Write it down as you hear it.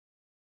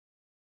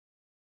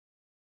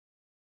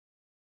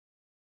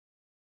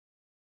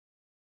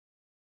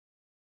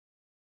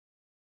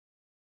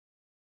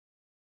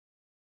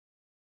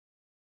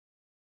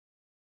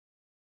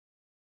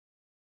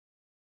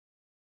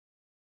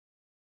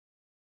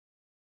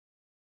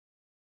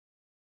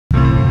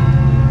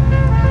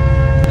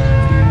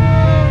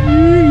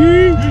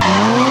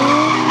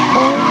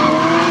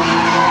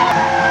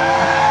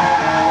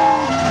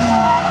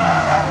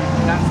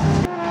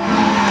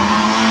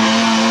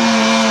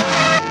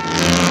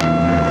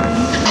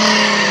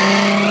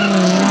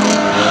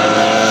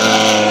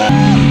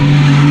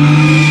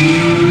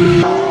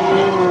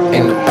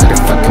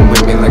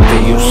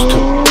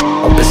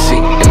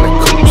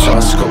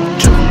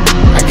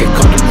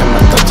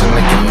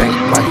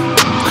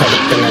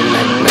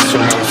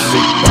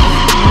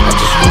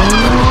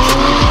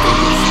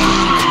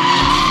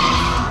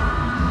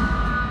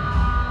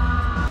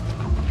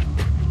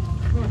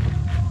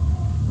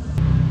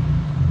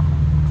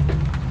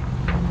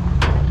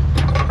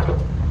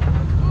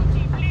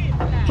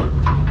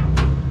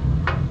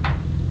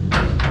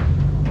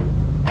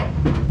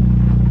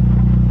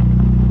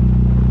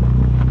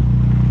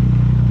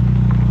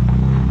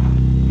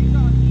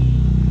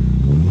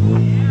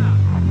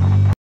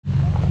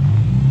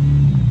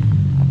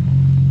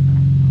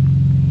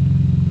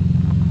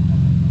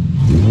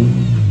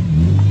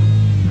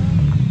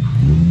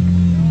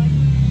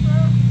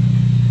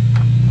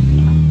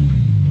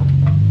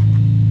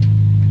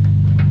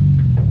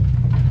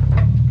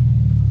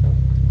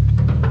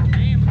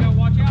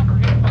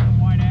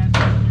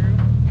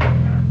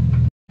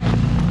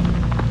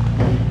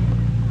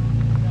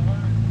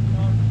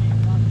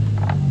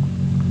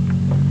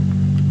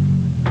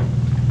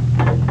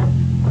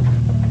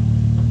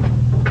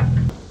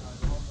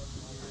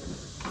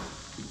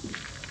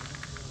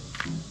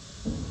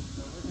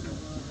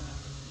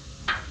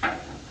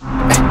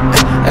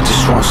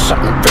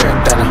something real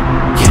that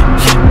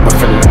we're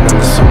feeling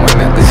into someone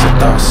that is a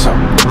thought. So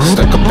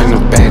stuck up in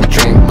a bad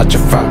dream, much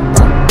of fun.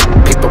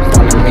 People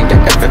wanting me that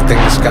everything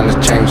is gonna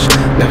change.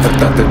 Never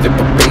thought that it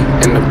would be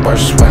in the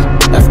worst way.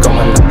 Life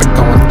going up and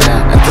going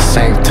down at the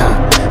same time.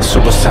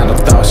 Suicidal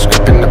thoughts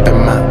creeping up in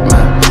my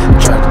mind.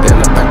 Drug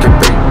dealer back and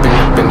reaping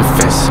the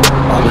benefits.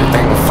 Only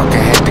thing I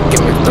fucking had to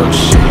get me through the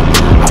shit.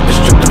 I was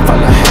stripped of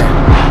all I had.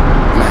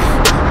 Man,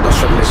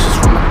 lost relations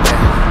from my dad.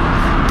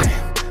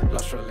 Damn,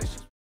 lost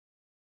relations.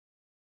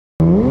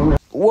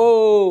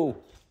 Whoa!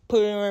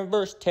 Put it in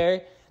reverse,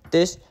 Terry.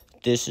 This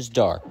is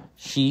Dar.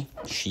 She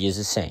is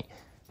a saint.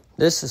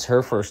 This is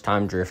her first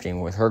time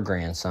drifting with her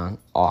grandson,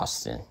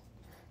 Austin.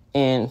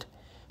 And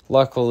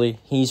luckily,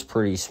 he's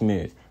pretty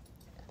smooth.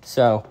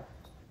 So,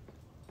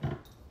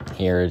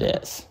 here it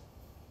is.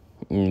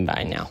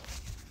 Bye now.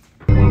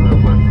 I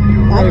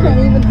can't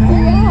even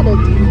see out of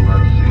you.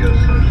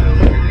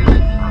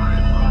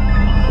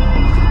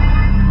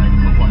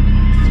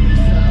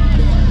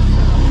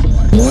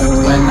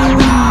 When I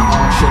die,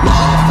 all shit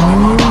off, all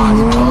my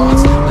body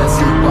parts. Let's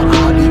see what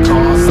body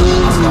calls.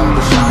 I start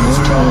to shine as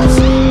cross.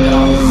 Got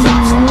all these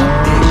drops on my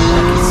dick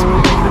like it's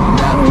made of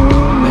metal.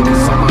 Making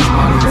so much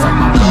money, it's like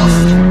my boss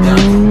is the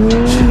devil.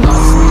 She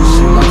loves me,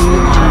 I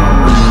don't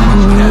really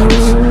like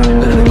petals.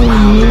 Let it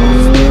clown, all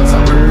these things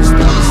I really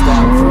still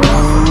stab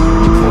forever.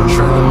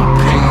 Portraying my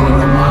pain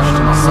and homage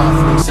to my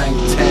suffering. Same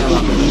tale,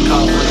 I'm in the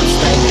cover, I'm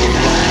staying in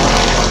the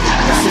world.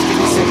 Let's just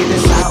get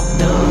this out,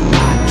 done.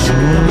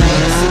 Shoot the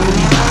man,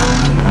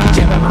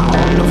 jamming my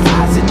own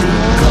device and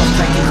deep cuffs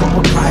like a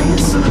couple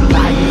priors,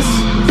 liars.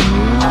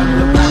 All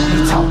around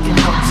me talking,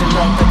 hugs and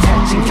love,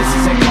 attaching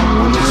kisses and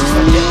couple wishes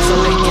for them so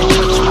they can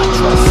touch my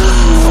trust.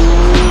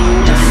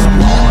 That's some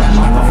hard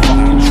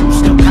motherfucking truth.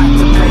 Still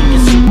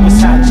contemplating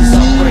suicide, just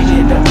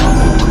upgraded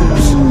another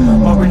groups.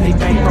 Morally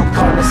bankrupt,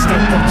 call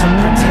escape up to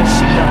pretend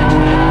she loved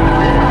me.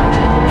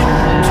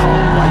 Talk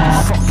while you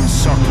fucking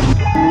sucking.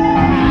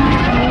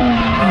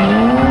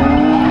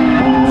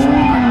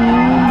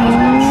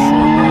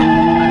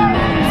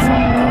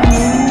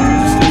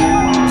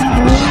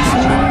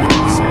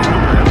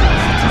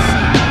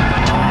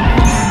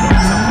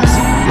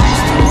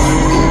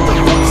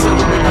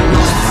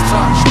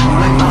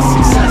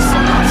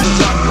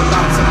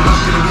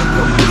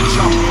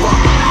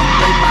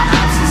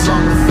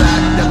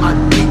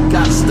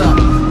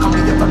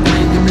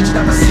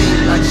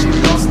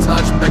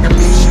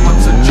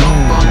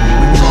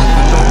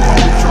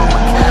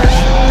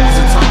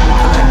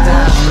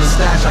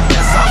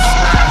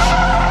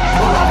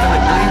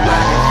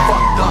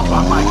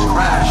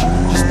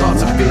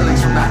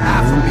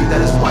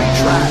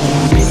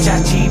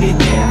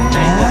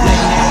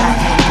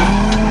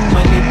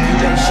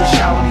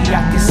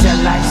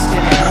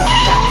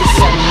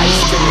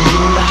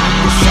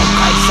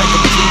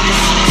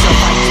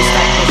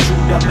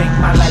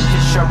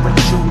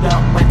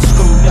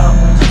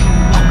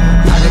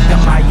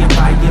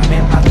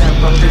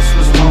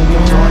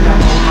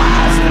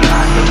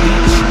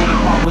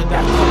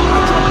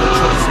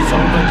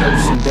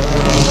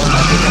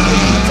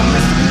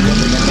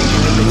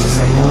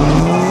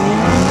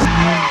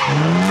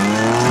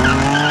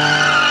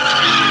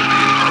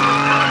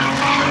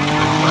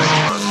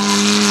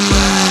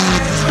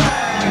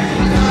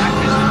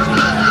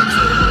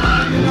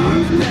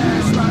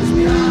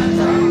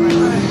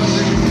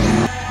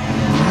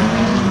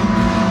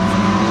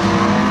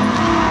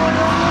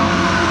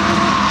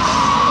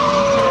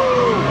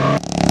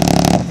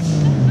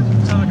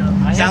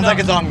 Sounds like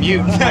it's on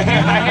mute. I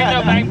hear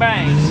no bang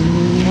bang.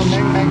 No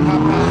bang bang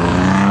pop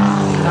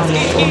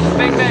Keep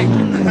bang bang.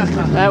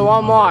 Hey,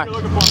 one more.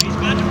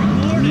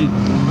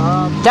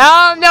 Tell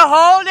him to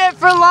hold it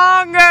for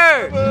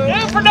longer. Do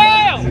it for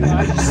now.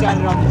 I just got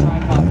it on the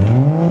tripod.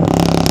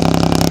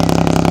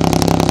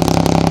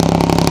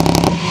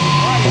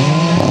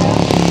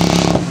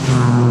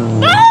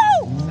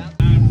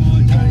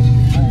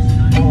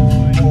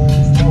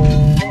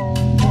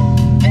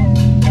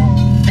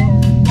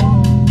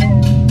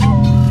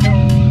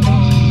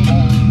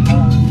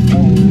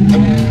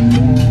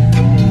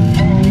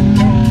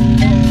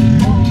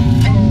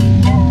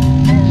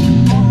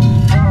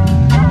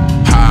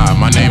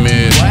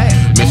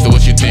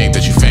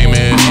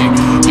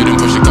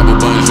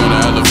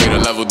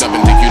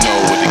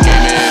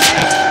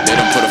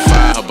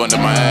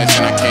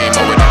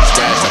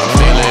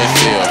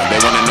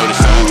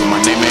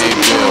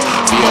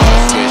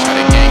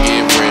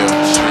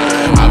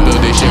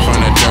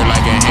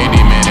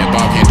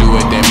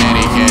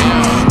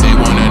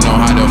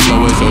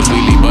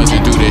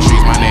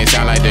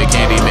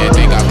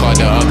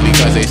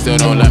 Still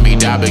don't let me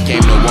die,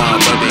 became the one,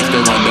 but they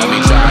still gon' dumb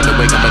me. Tried to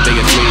wake up, but they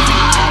asleep.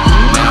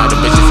 Now the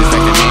bitches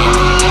expecting me.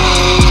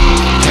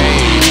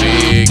 Hey,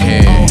 big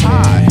head,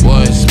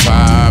 what's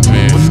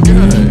poppin'?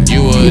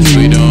 You was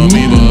sweet on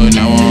me, but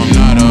now I'm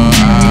not an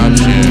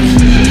option.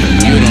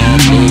 You done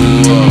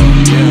blew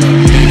up,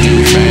 think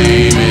you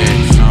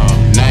famous.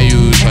 Now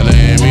you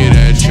telling me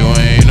that you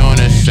ain't on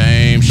the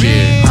same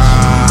shit.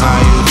 How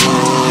you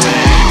doing?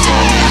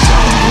 Tell me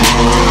something.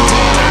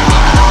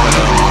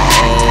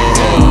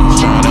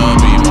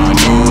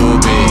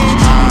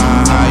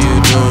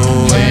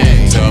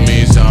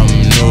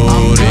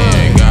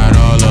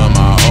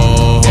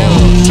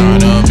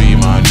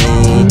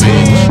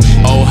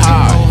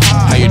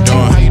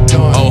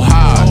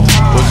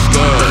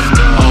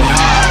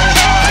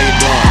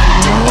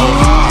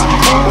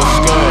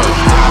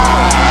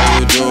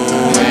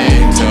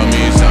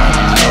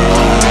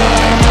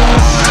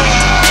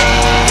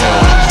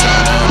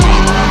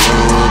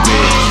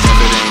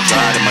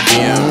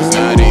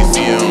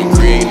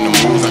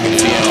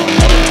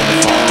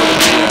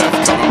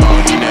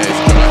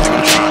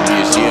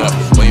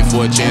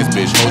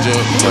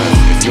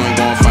 stress. If you ain't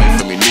going